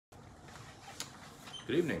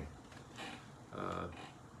Good evening.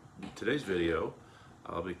 In today's video,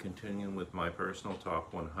 I'll be continuing with my personal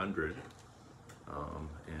top 100,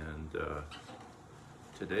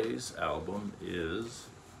 today's album is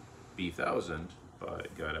B1000 by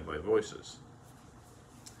Guided by Voices.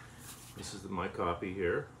 This is my copy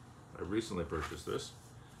here. I recently purchased this.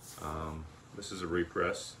 This is a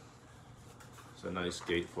repress. It's a nice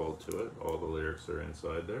gatefold to it. All the lyrics are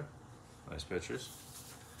inside there. Nice pictures.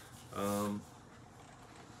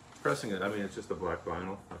 Pressing it, I mean, it's just a black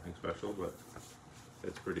vinyl, nothing special, but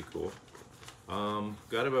it's pretty cool.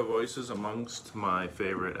 Guided by Voices, amongst my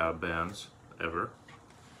favorite bands ever.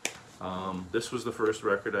 This was the first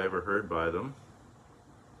record I ever heard by them.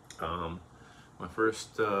 My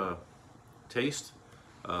first taste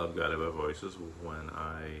of Guided by Voices was when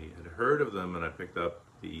I had heard of them and I picked up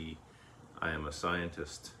the I Am a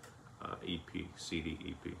Scientist CD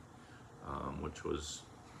EP, which was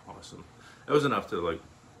awesome. It was enough to like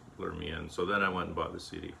lure me in. So then I went and bought the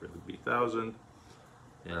CD for the B1000,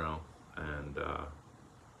 you know, and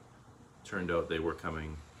turned out they were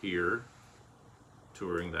coming here,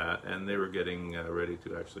 touring that, and they were getting ready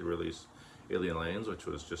to actually release Alien Lanes, which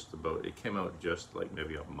was just about, it came out just like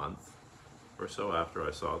maybe a month or so after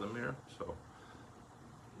I saw them here. So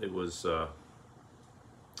it was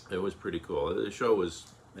pretty cool. The show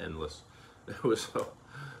was endless. It was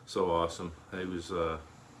so awesome. It was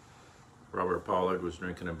Robert Pollard was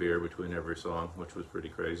drinking a beer between every song, which was pretty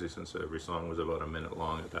crazy since every song was about a minute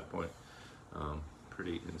long at that point.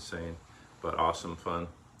 Pretty insane, but awesome fun.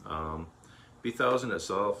 B1000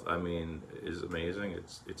 itself, I mean, is amazing.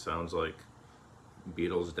 It sounds like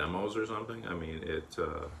Beatles demos or something. I mean,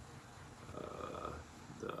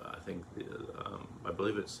 I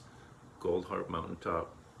believe it's Goldstar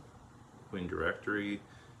Mountaintop Queen Directory.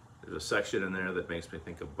 There's a section in there that makes me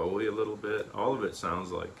think of Bowie a little bit. All of it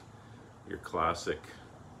sounds like your classic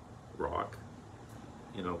rock,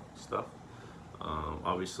 you know, stuff.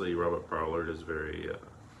 Obviously Robert Pollard is very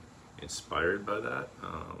inspired by that,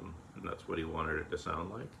 and that's what he wanted it to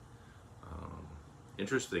sound like.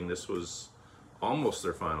 Interesting, this was almost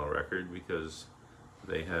their final record because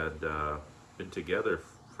they had been together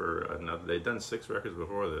for another, they'd done 6 records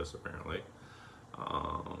before this apparently.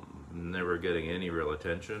 Never getting any real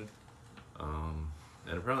attention.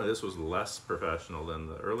 And apparently this was less professional than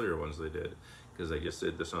the earlier ones they did, because they just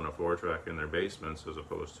did this on a 4-track in their basements as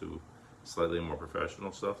opposed to slightly more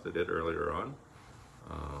professional stuff they did earlier on.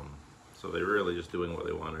 So they were really just doing what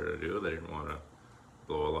they wanted to do. They didn't want to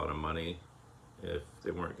blow a lot of money if they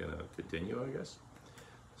weren't going to continue, I guess.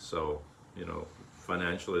 So, you know,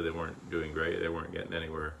 financially they weren't doing great. They weren't getting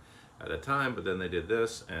anywhere at the time, but then they did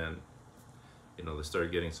this and, you know, they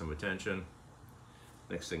started getting some attention.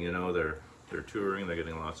 Next thing you know, they're touring, they're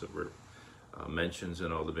getting lots of mentions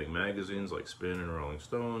in all the big magazines like Spin and Rolling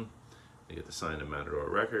Stone. They get to sign to Matador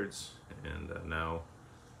Records, and now,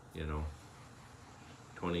 you know,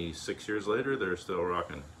 26 years later, they're still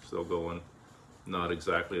rocking, still going. Not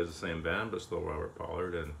exactly as the same band, but still Robert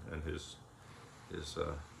Pollard and his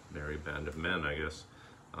merry band of men, I guess.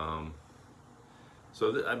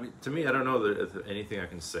 So I mean, to me, I don't know that if anything I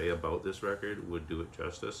can say about this record would do it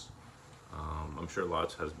justice. I'm sure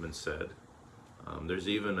lots has been said. There's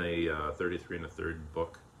even a 33 1/3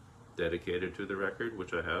 book dedicated to the record,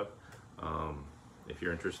 which I have. If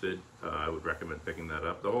you're interested, I would recommend picking that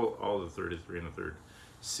up. All the 33 1/3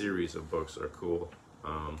 series of books are cool.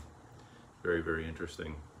 Very, very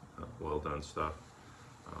interesting, well done stuff.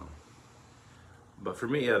 But for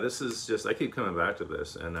me, yeah, this is just, I keep coming back to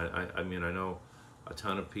this, and I mean, I know a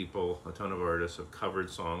ton of people, a ton of artists have covered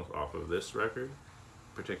songs off of this record.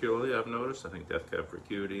 Particularly, I've noticed, I think Death Cab for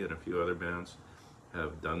Cutie and a few other bands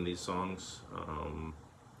have done these songs.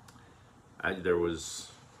 I think there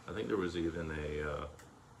was even a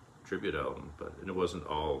tribute album, but it wasn't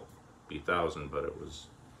all B1000, but it was,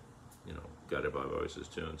 you know, Guided by Voices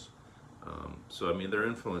tunes. So I mean, their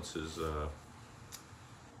influence is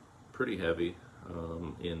pretty heavy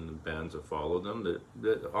in the bands that followed them.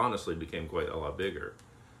 That honestly became quite a lot bigger,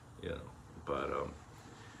 you know. But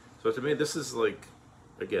so to me, this is like,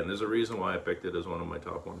 again, there's a reason why I picked it as one of my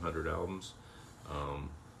top 100 albums.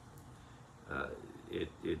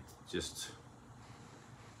 It just,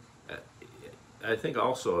 I think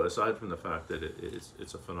also, aside from the fact that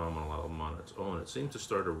it's a phenomenal album on its own, it seemed to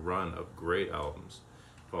start a run of great albums,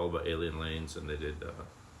 followed by Alien Lanes, and they did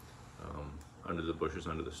Under the Bushes,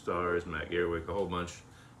 Under the Stars, Mac Earwig, a whole bunch.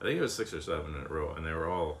 I think it was 6 or 7 in a row, and they were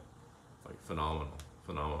all like phenomenal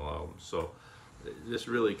albums. So this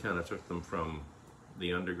really kind of took them from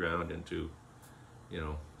the underground into, you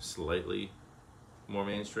know, slightly more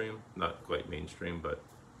mainstream, not quite mainstream, but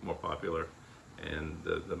more popular. and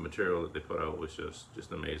the material that they put out was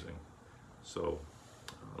just amazing. So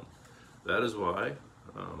that is why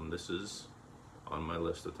this is on my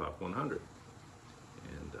list of top 100.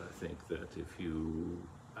 And I think that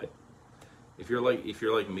if you're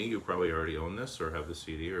like me, you probably already own this or have the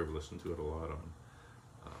CD or have listened to it a lot on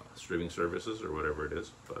streaming services or whatever it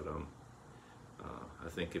is. But I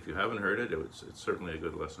think if you haven't heard it, it's certainly a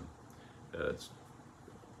good listen. It's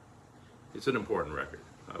an important record,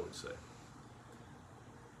 I would say.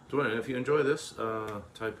 So anyway, if you enjoy this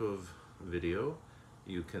type of video,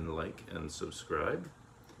 you can like and subscribe,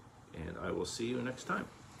 and I will see you next time.